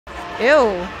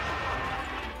Ew.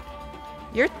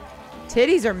 Your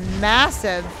titties are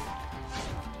massive.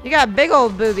 You got big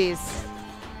old boobies.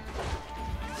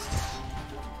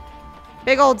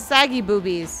 Big old saggy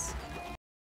boobies.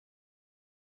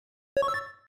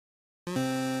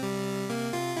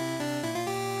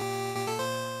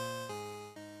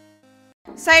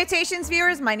 Salutations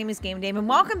viewers, my name is Game Dame and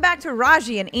welcome back to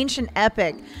Raji, an ancient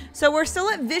epic. So we're still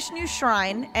at Vishnu's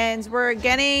shrine and we're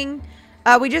getting,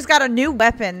 we just got a new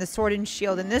weapon, the sword and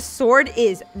shield, and this sword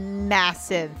is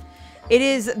massive. It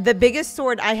is the biggest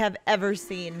sword I have ever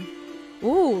seen.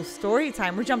 Ooh, story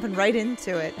time. We're jumping right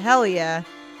into it. Hell yeah.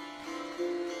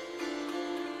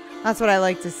 That's what I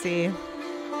like to see.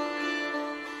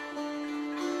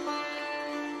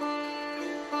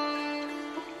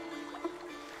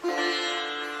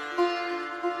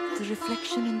 The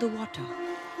reflection in the water.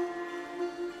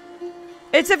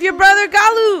 It's of your brother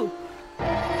Galu.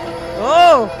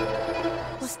 Oh,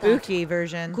 What's spooky that?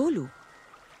 version. Golu.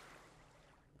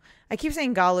 I keep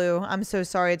saying Galu. I'm so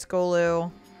sorry. It's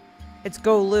Golu. It's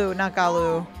Golu, not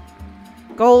Galu.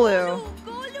 Golu.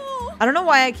 Golu. I don't know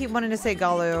why I keep wanting to say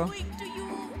Galu.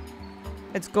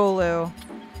 It's Golu.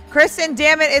 Kristen,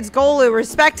 damn it, it's Golu.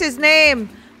 Respect his name.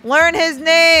 Learn his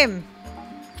name.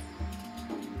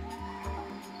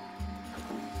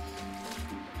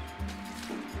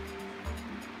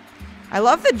 I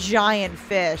love the giant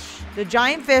fish. The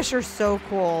giant fish are so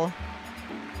cool.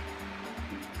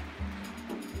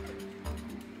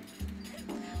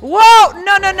 Whoa!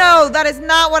 No, no, no. That is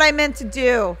not what I meant to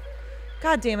do.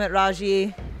 God damn it,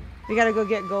 Raji. We gotta go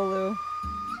get Golu.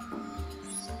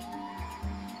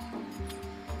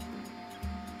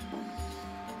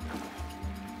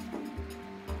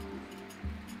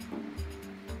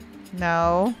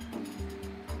 No.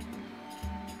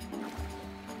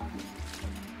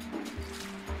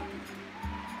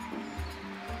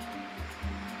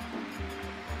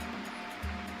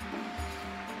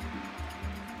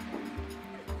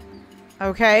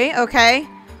 Okay, okay.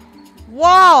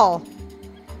 Wall!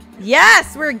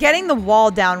 Yes! We're getting the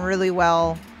wall down really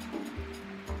well.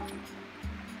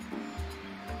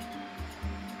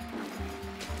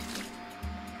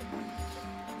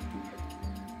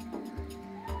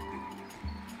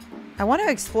 I want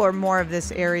to explore more of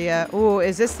this area. Ooh,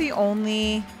 is this the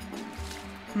only...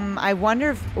 I wonder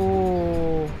if...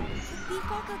 Ooh.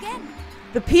 Peacock again.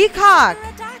 The peacock! Under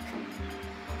attack.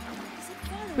 Is it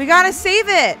following? We gotta save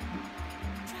it!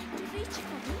 Trying to reach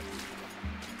for me?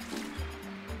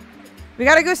 We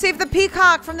gotta go save the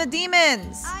peacock from the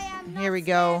demons! I am not Here we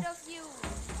go. scared of you.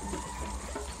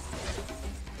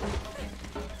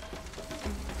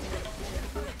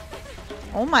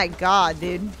 Oh my god,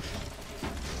 dude.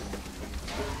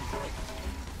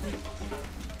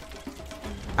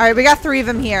 Alright, we got 3 of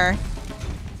them here.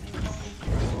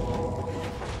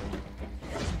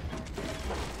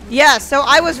 Yeah, so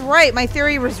I was right. My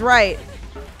theory was right.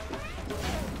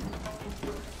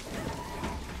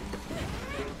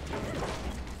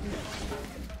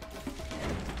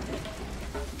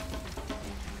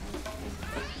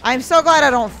 I'm so glad I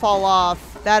don't fall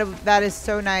off. That is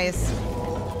so nice.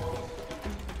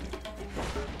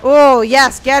 Oh,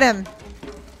 yes, get him.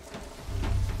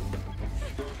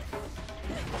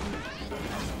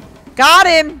 Got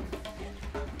him.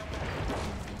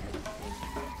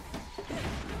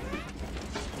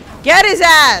 Get his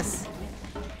ass.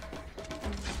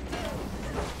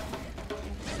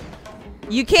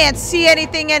 You can't see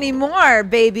anything anymore,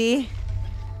 baby.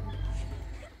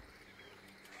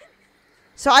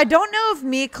 So I don't know if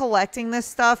me collecting this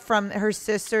stuff from her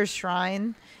sister's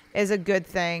shrine is a good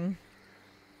thing.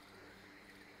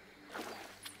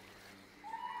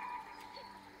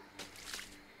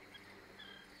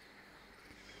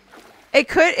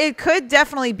 It could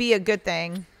definitely be a good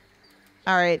thing.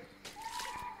 All right.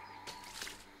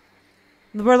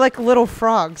 We're like little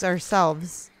frogs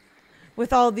ourselves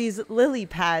with all these lily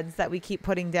pads that we keep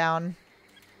putting down.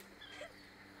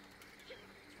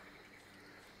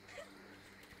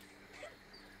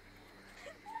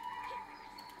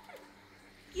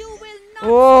 You will not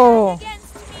Oh. stand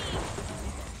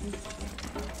against me.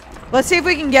 Let's see if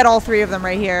we can get all 3 of them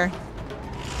right here.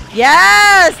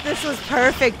 Yes! This was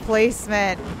perfect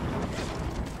placement.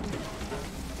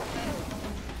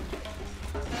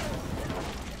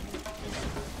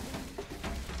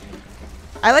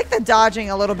 I like the dodging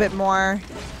a little bit more.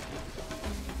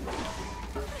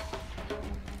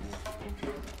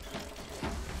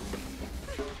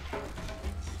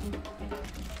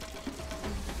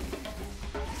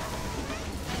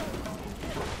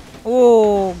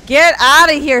 Ooh, get out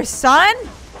of here, son!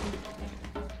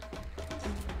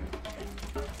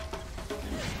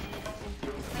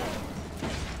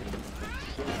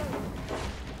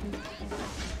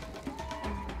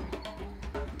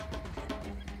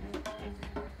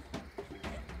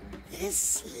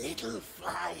 This little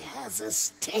fly has a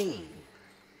sting.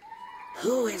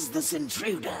 Who is this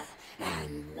intruder,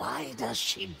 and why does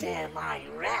she dare my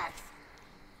wrath?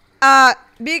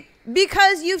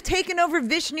 Because you've taken over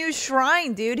Vishnu's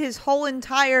shrine, dude. His whole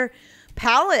entire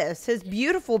palace, his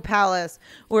beautiful palace.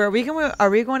 Where are we going?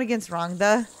 Are we going against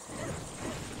Rangda?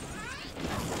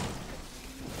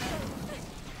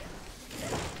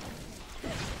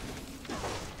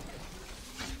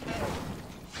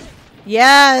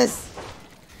 Yes!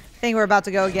 I think we're about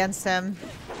to go against him.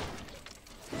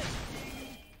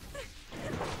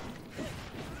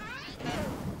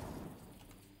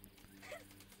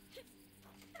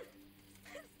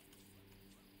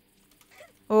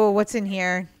 Oh, what's in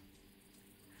here?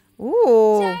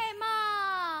 Ooh. Jai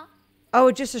Ma!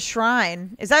 Oh, just a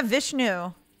shrine. Is that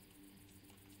Vishnu?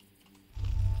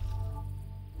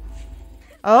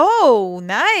 Oh,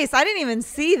 nice. I didn't even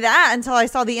see that until I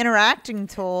saw the interacting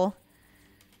tool.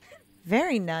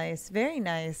 Very nice. Very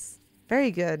nice.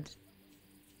 Very good.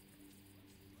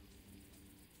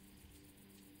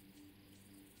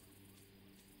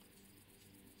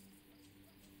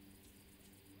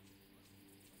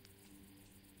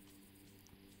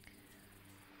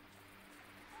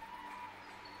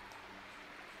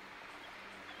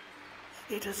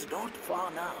 It is not far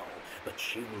now, but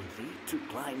she will need to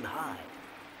climb high.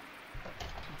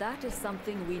 That is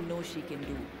something we know she can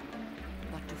do.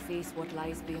 But to face what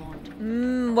lies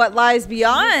beyond. What lies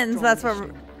beyond? That's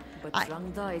what. But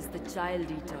Rangda is the child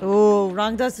eater. Oh,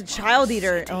 Rangda's the child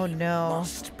eater. Oh no.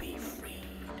 Must be free.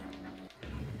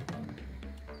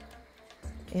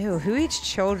 Ew, who eats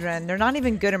children? They're not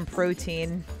even good in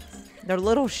protein. They're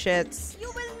little shits.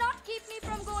 You will not keep me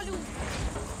from Golu.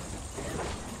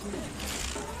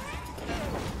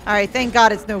 Alright, thank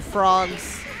God it's no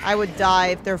frogs. I would die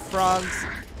if they're frogs.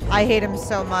 I hate them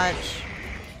so much.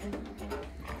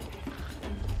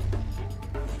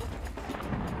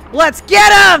 Let's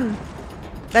get him!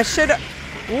 That should...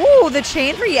 Ooh, the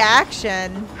chain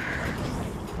reaction.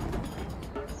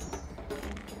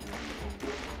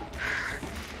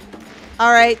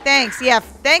 Alright, thanks. Yeah,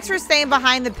 thanks for staying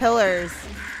behind the pillars.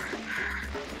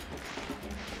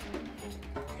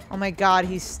 Oh my God,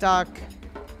 he's stuck.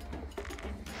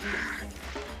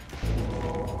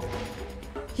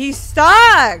 He's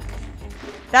stuck!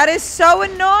 That is so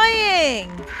annoying!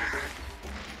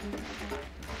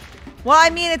 Well,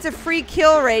 I mean, it's a free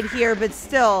kill right here, but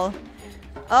still.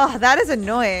 Oh, that is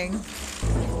annoying.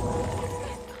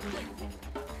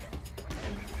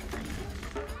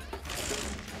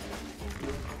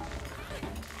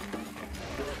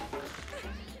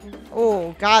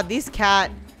 Oh, God, these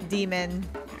cat demon.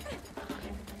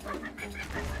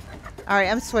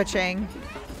 Alright, I'm switching.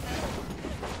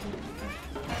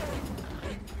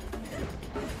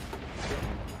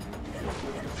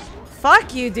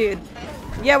 Fuck you, dude.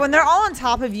 Yeah, when they're all on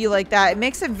top of you like that, it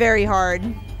makes it very hard.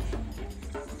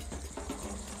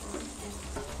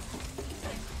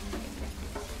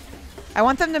 I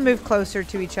want them to move closer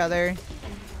to each other.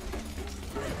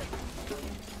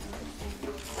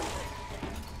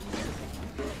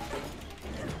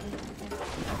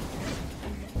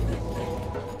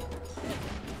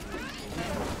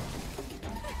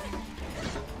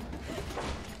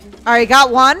 Alright,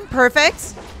 got one.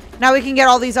 Perfect. Now we can get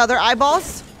all these other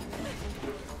eyeballs.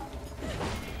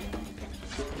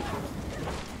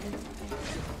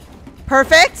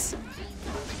 Perfect.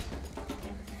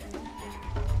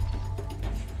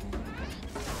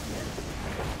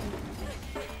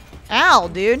 Ow,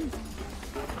 dude.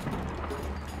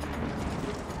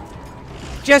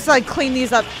 Just like clean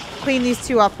these up, clean these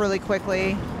two up really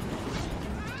quickly.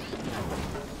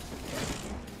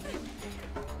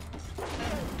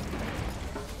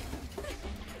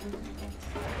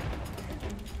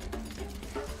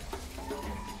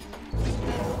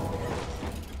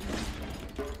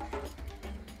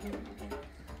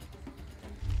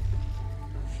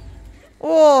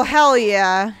 Oh, hell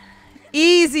yeah.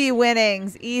 Easy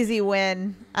winnings. Easy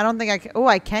win. I don't think I can. Oh,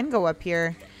 I can go up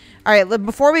here. All right.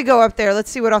 Before we go up there, let's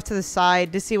see what off to the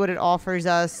side to see what it offers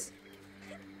us.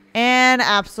 And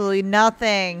absolutely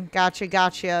nothing. Gotcha.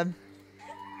 Gotcha.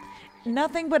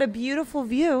 Nothing but a beautiful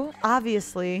view,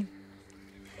 obviously.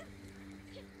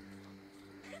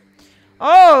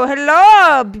 Oh,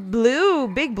 hello. Blue.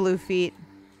 Big blue feet.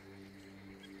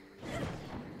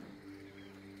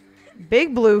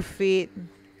 Big blue feet.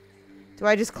 Do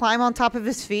I just climb on top of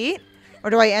his feet? Or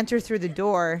do I enter through the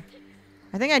door?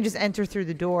 I think I just enter through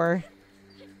the door.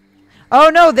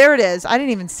 Oh no, there it is. I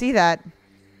didn't even see that.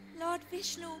 Lord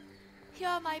Vishnu,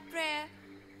 hear my prayer.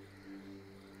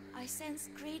 I sense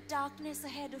great darkness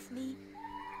ahead of me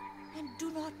and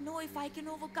do not know if I can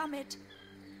overcome it.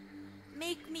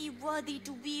 Make me worthy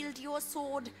to wield your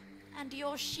sword and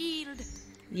your shield.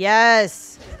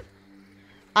 Yes.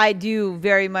 I do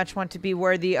very much want to be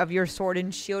worthy of your sword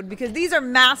and shield because these are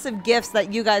massive gifts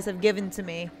that you guys have given to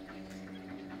me.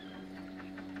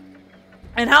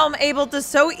 And how I'm able to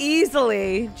so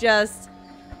easily just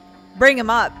bring them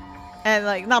up. And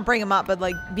like, not bring them up, but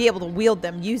like be able to wield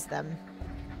them, use them.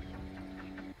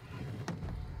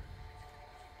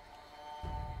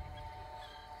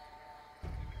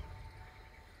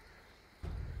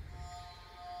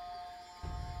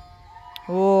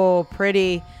 Oh,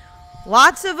 pretty.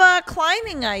 Lots of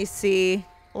climbing I see.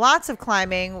 Lots of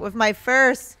climbing with my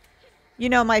first, you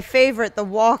know, my favorite, the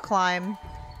wall climb.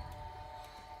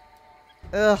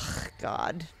 Ugh,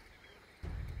 God.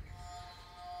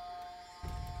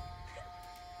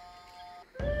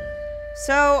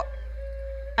 So,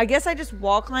 I guess I just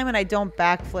wall climb and I don't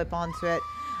backflip onto it.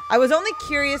 I was only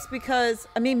curious because,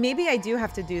 I mean, maybe I do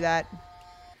have to do that.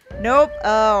 Nope.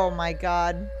 Oh my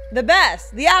God. The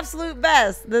best. The absolute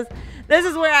best. This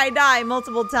is where I die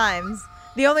multiple times.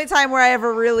 The only time where I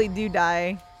ever really do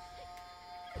die.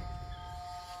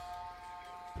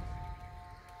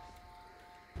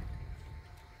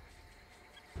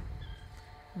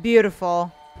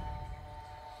 Beautiful.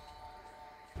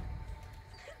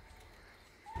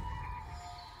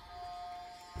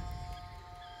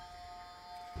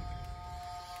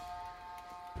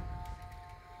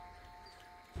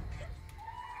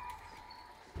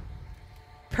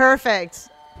 Perfect.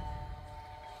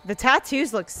 The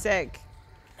tattoos look sick.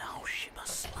 Now she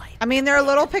must slide. I mean, they're a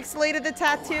little pixelated, the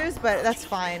tattoos, but that's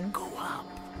fine. Go up.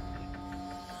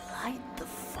 Light the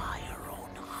fire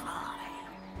on high.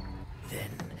 Then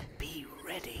be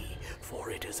ready, for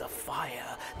it is a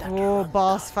fire that Oh, Rangda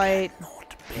boss fight.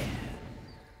 cannot bear.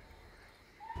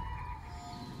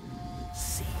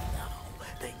 See now,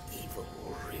 the evil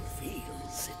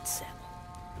reveals itself.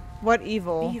 What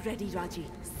evil? Be ready, Raji.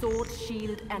 Sword,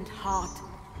 shield, and heart.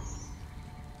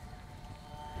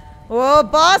 Whoa,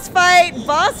 boss fight!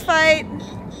 Boss fight!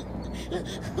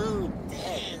 Who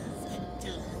dares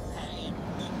to light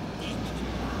the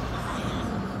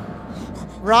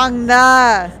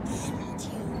Rangda!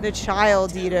 The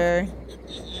child eater.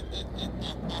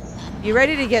 You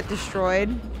ready to get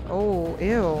destroyed? Oh, ew.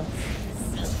 You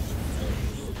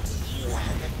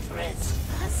are the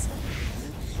trespasser.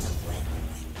 When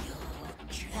your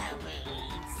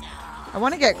travels are I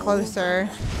want to get closer.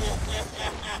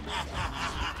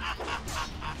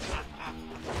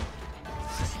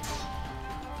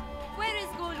 Where is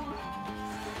Golu?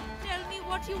 Tell me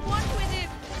what you want with him.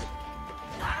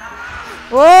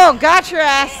 Whoa, got your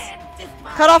ass!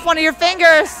 Cut off one of your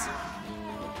fingers!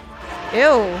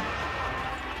 Ew.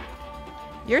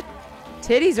 Your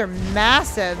titties are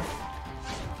massive.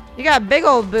 You got big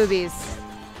old boobies.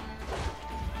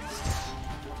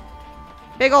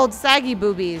 Big old saggy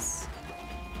boobies.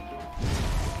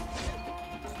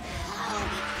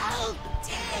 How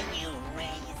dare you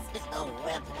raise a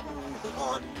weapon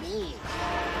on me?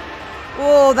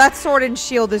 Oh, that sword and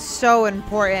shield is so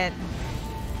important.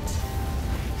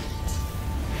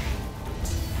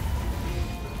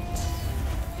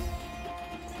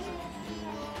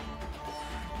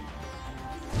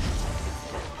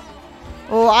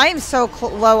 Oh, I am so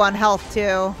low on health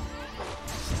too.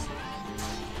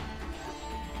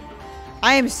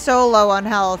 I am so low on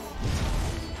health.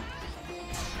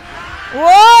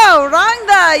 Whoa,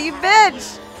 Rangda, you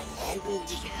bitch!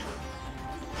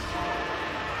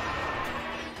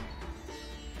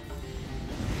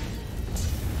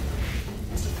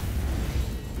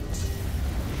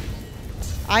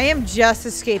 I am just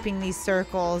escaping these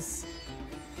circles.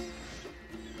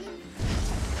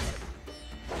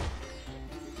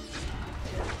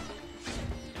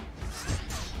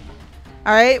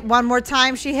 All right, one more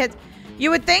time she hits. You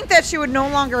would think that she would no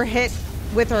longer hit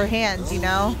with her hands, you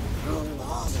know?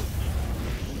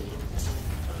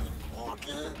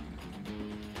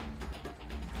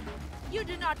 You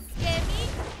do not scare me.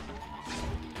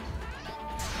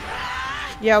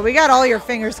 Yeah, we got all your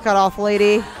fingers cut off,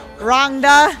 lady.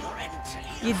 Rangda,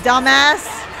 you dumbass.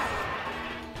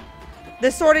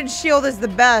 The sword and shield is the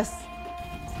best.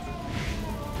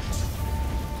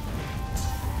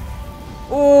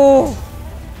 Oh.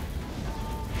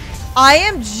 I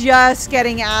am just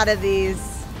getting out of these.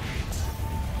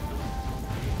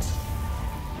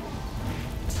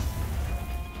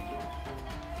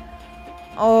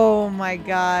 Oh my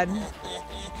God.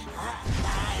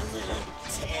 I will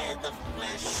tear the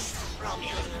flesh from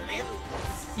your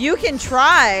limbs. You can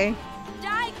try.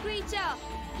 Die, creature.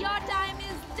 Your time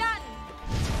is done.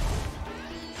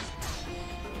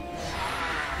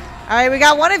 All right, we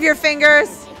got one of your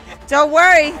fingers. Don't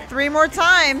worry, 3 more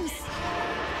times.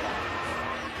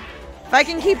 If I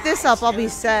can keep this up, I'll be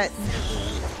set.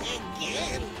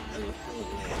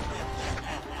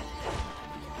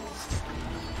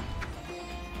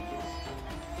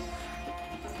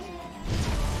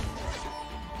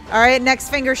 All right, next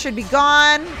finger should be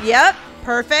gone. Yep,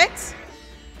 perfect.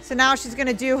 So now she's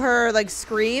gonna do her like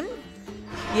scream.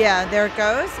 Yeah, there it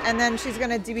goes. And then she's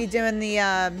gonna be doing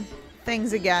the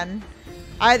things again.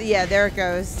 Yeah, there it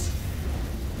goes.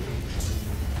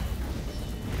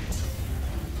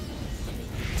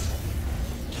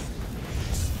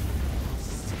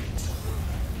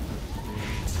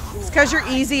 It's because you're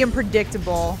easy and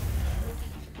predictable.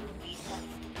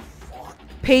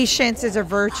 Patience is a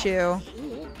virtue.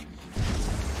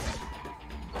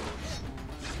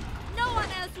 No one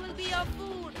else will be your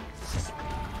food.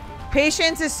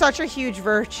 Patience is such a huge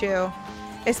virtue,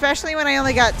 especially when I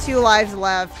only got 2 lives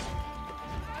left.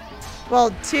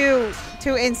 Well, two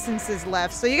instances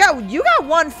left. So you got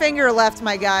 1 finger left,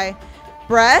 my guy.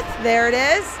 Breath, there it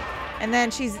is. And then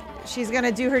she's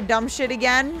gonna do her dumb shit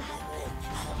again.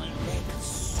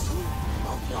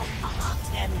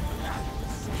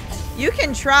 You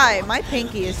can try. My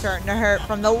pinky is starting to hurt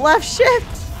from the left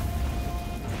shift.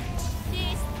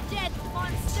 This dead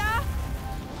monster.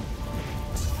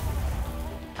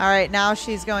 All right, now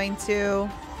she's going to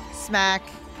smack.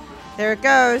 There it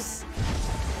goes.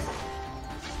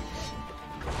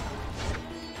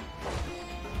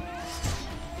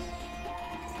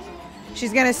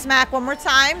 She's gonna smack 1 more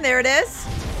time. There it is.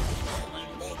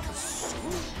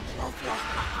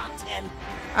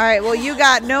 All right, well, you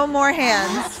got no more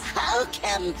hands. How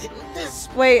can this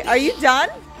Wait, are you done?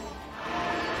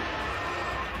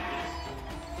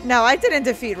 No, I didn't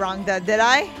defeat RANGDA, did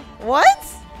I? What?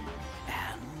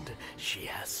 And she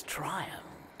has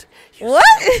triumphed. You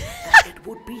What? said that it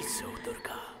would be so,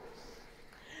 Durga.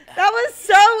 That was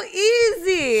so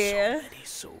easy. So many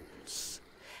souls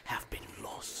have been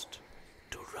lost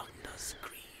to Rangda's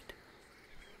greed.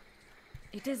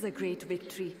 It is a great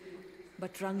victory,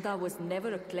 but Rangda was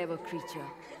never a clever creature.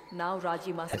 Now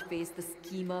Raji must face the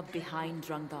schemer behind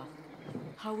Rangda.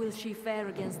 How will she fare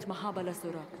against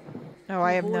Mahabalasura? Oh,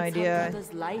 I have no Her idea.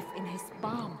 brother's life in his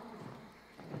palm.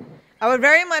 I would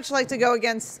very much like to go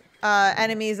against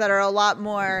enemies that are a lot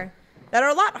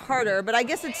harder, but I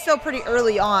guess it's still pretty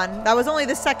early on. That was only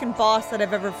the 2nd boss that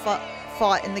I've ever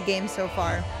fought in the game so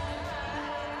far.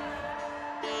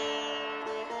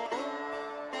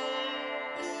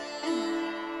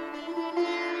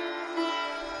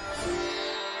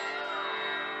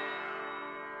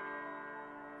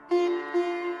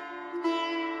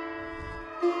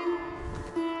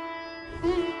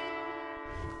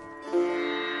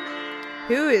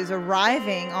 Who is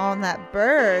arriving on that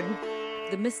bird?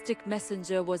 The mystic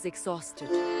messenger was exhausted.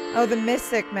 Oh, the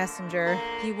mystic messenger.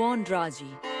 He warned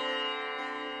Raji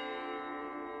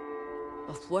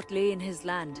of what lay in his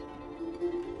land.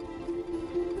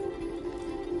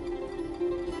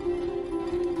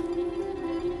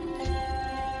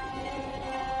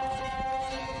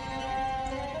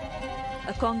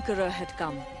 A conqueror had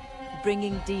come,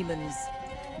 bringing demons,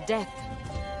 death,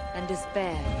 and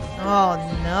despair. Oh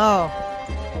no.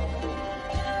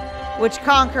 Which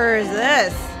conqueror is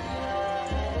this?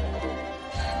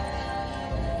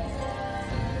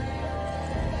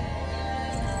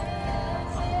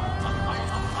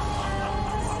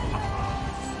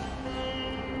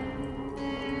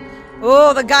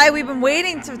 Oh, the guy we've been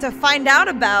waiting to find out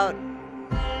about.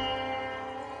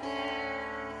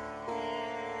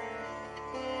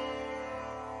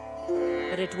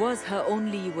 But it was her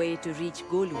only way to reach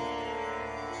Golu.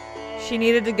 She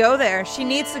needed to go there. She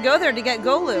needs to go there to get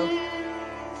Golu.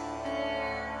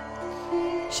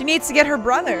 She needs to get her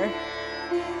brother.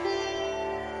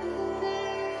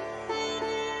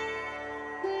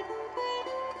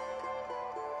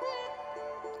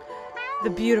 The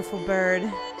beautiful bird.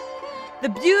 The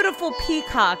beautiful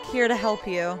peacock here to help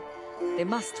you. They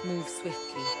must move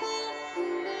swiftly.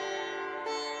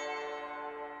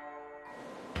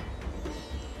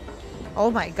 Oh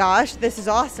my gosh, this is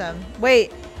awesome.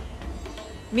 Wait.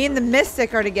 Me and the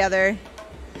Mystic are together.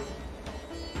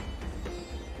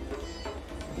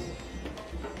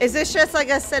 Is this just like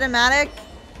a cinematic,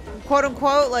 quote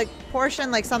unquote, like portion,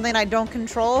 like something I don't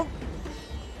control?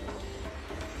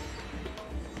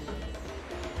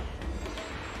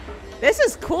 This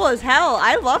is cool as hell.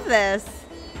 I love this.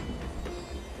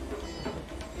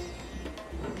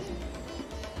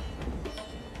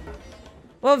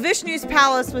 Well, Vishnu's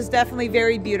palace was definitely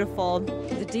very beautiful.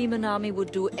 The demon army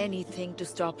would do anything to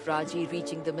stop Raji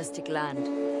reaching the mystic land.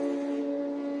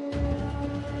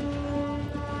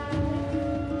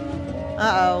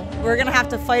 Uh-oh. We're gonna have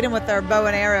to fight him with our bow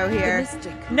and arrow here.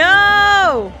 mystic.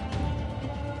 No!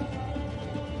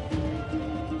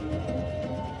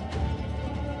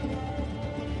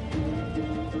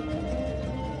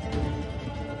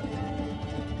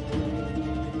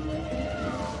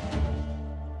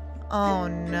 Oh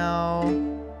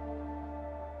no.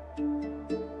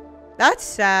 That's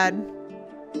sad.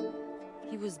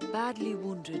 He was badly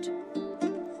wounded.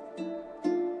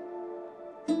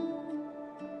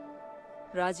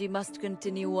 Raji must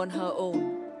continue on her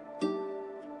own.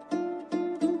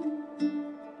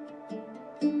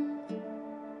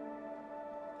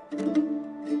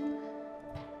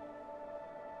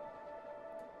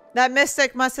 That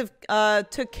mystic must have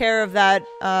took care of that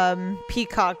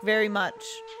peacock very much.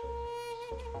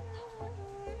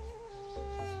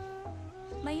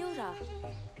 Mayura,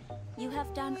 you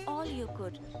have done all you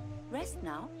could. Rest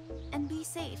now and be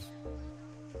safe.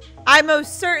 I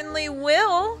most certainly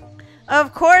will.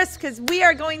 Of course, because we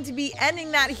are going to be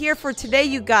ending that here for today,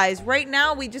 you guys. Right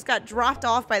now, we just got dropped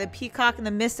off by the peacock and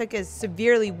the mystic is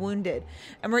severely wounded.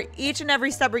 And we're each and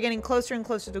every step, we're getting closer and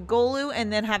closer to Golu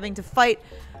and then having to fight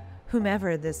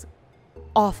whomever this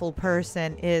awful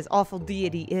person is, awful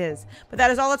deity is. But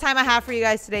that is all the time I have for you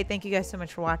guys today. Thank you guys so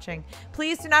much for watching.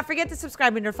 Please do not forget to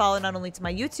subscribe and or follow not only to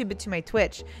my YouTube, but to my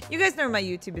Twitch. You guys know where my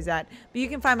YouTube is at, but you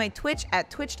can find my Twitch at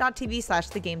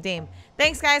twitch.tv/thegamedame.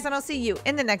 Thanks guys, and I'll see you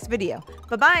in the next video.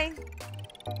 Bye-bye.